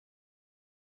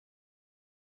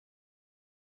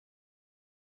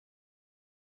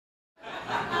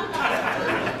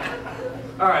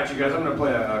All right, you guys, I'm going to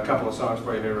play a couple of songs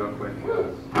for you here real quick.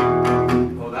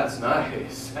 Oh, that's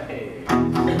nice. Hey.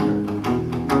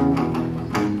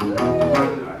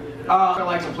 I'd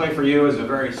like to play for you is a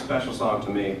very special song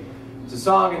to me. It's a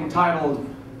song entitled,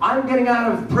 I'm Getting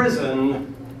Out of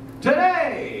Prison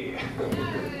Today!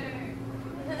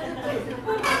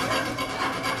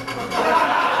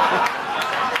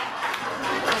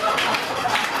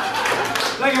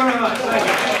 Thank you very much, thank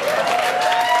you.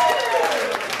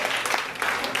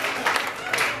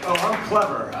 Oh, I'm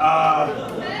clever.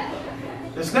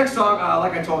 This next song,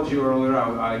 like I told you earlier,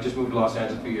 I just moved to Los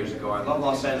Angeles a few years ago. I love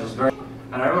Los Angeles very much.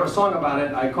 And I wrote a song about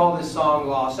it. I call this song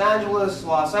Los Angeles,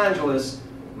 Los Angeles,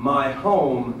 my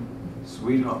home,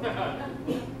 sweet home. Thank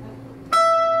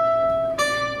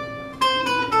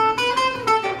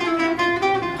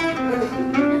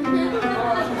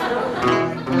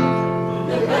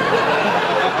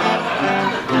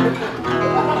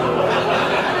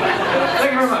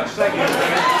you very much. Thank you.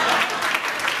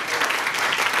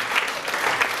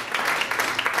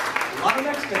 A lot of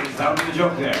Mexicans. That would be the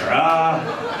joke there.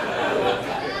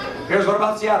 Here's What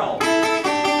About Seattle. Okay,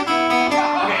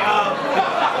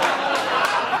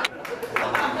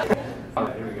 all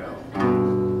right, here we go.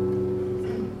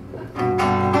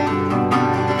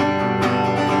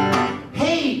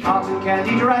 Hey, cotton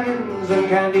candy dragons and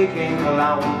candy cane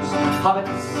clowns, hobbits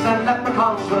and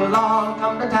leprechauns will all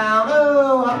come to town.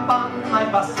 Oh, up on my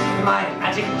bus, my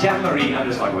magic jamboree. I'm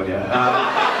just fucking with you.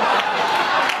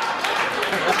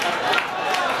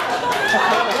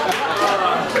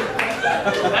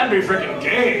 That'd be freaking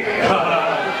gay.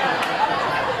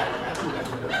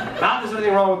 Not there's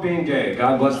anything wrong with being gay.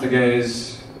 God bless the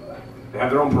gays. They have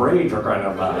their own parade for crying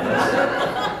out loud.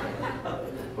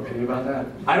 What can you do about that?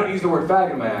 I don't use the word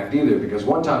fag in my act either, because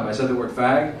one time I said the word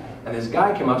fag, and this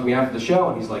guy came up to me after the show,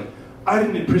 and he's like, I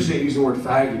didn't appreciate using the word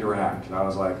fag in your act. And I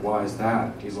was like, why is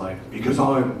that? He's like, because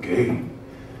I'm gay. And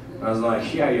I was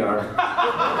like, yeah, you are.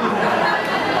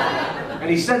 And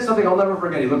he said something I'll never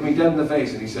forget. He looked me dead in the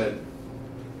face, and he said,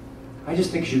 I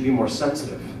just think you should be more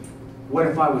sensitive. What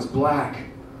if I was black?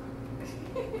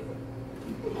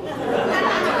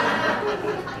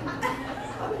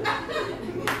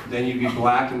 Then you'd be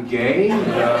black and gay?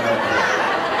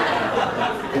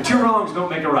 And two wrongs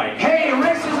don't make a right. Hey,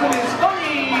 racism is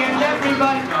funny and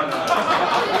everybody... No.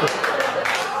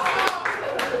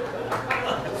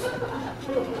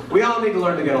 We all need to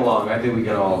learn to get along. I think we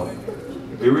get all...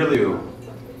 We really do.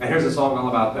 And here's a song all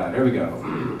about that. Here we go.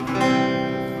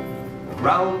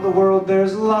 Around the world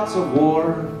there's lots of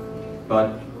war,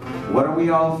 but what are we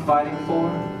all fighting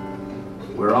for?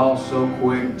 We're all so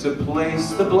quick to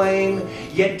place the blame,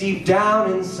 yet deep down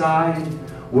inside,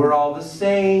 we're all the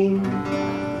same.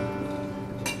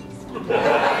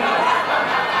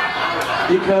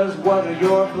 Because whether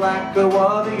you're black or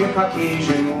whether you're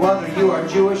Caucasian, whether you are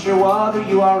Jewish or whether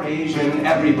you are Asian,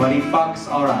 everybody fucks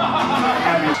around.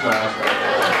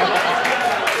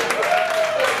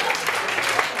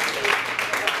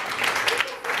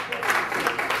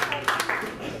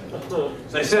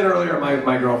 As I said earlier,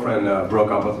 my girlfriend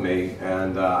broke up with me,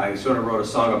 and I sort of wrote a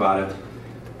song about it,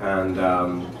 and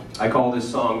I call this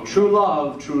song True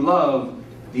Love,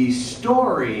 the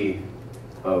story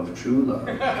of true love.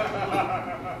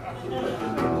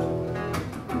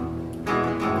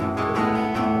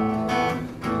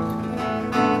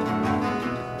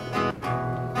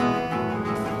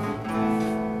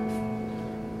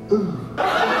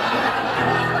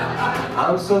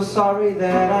 I'm so sorry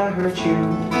that I hurt you,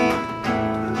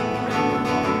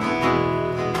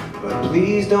 but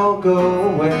please don't go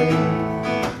away.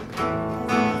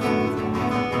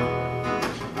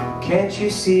 Can't you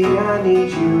see I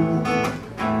need you?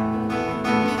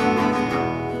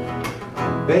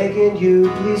 I'm begging you,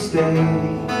 please stay.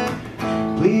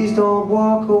 Please don't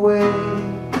walk away.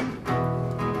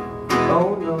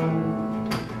 Oh no,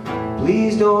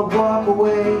 please don't walk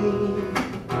away.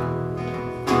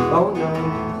 Oh no,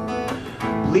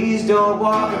 please don't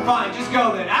walk. Fine, just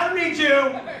go then. I don't need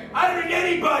you. I don't need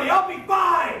anybody. I'll be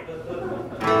fine.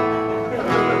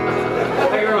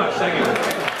 Thank you very much. Thank you.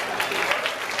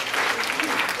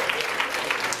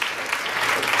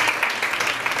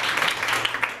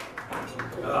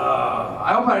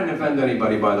 I hope I didn't offend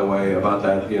anybody, by the way, about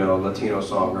that, Latino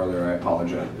song earlier. I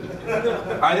apologize.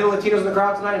 Are there Latinos in the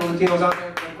crowd tonight? Any Latinos out there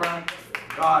in the crowd?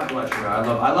 God bless you.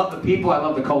 I love the people. I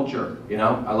love the culture.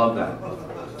 I love that.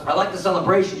 I like the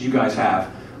celebrations you guys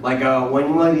have. Like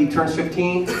when one lady turns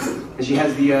 15 and she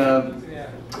has the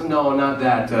no, not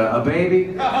that, a baby.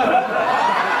 Really gets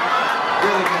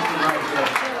it right there.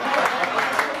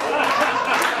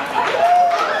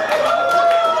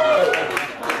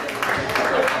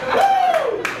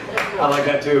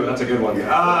 that too. That's a good one.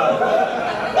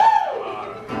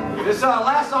 This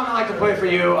last song I like to play for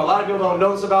you, a lot of people don't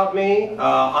know this about me.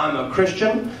 I'm a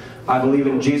Christian. I believe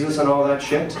in Jesus and all that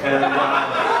shit. And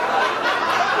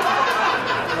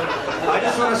I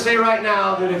just want to say right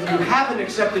now that if you haven't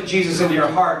accepted Jesus into your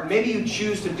heart, maybe you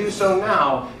choose to do so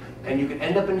now, and you can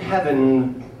end up in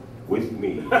heaven with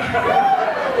me.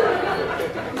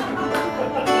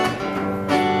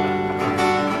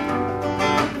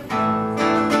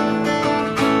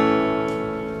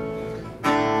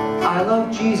 I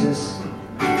love Jesus,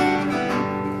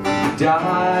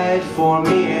 died for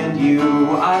me and you.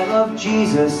 I love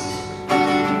Jesus,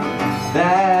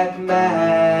 that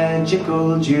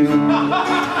magical Jew.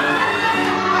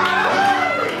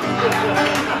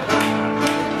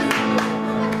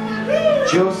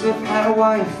 Joseph had a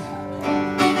wife,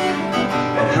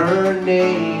 and her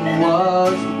name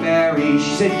was Mary.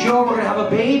 She said, Joe, we're gonna have a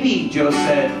baby. Joe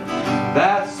said,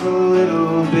 that's a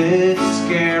little bit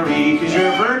scary, because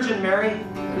you're a virgin, Mary.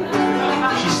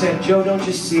 She said, Joe, don't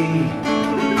you see?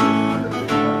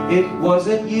 It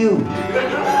wasn't you.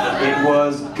 It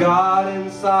was God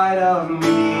inside of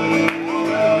me.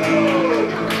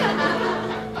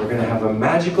 We're gonna have a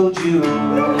magical Jew.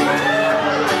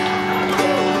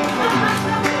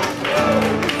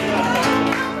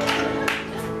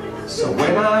 So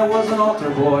when I was an altar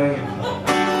boy,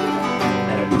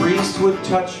 and a priest would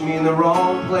touch me in the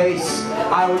wrong place,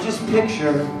 I would just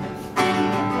picture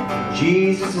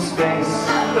Jesus' face.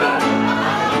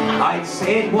 I'd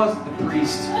say it wasn't the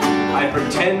priest, I'd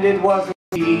pretend it wasn't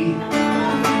he.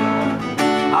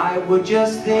 I would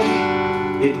just think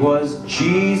it was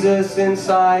Jesus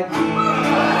inside me.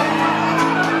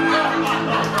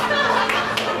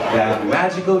 That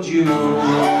magical Jew.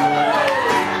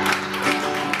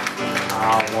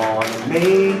 I wanna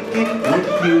make it with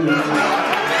you.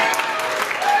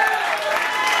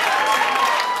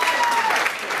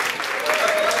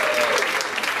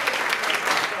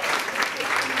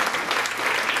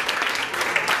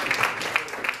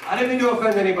 I didn't mean to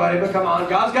offend anybody, but come on,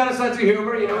 God's got a sense of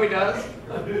humor, you know he does.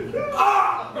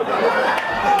 Ah!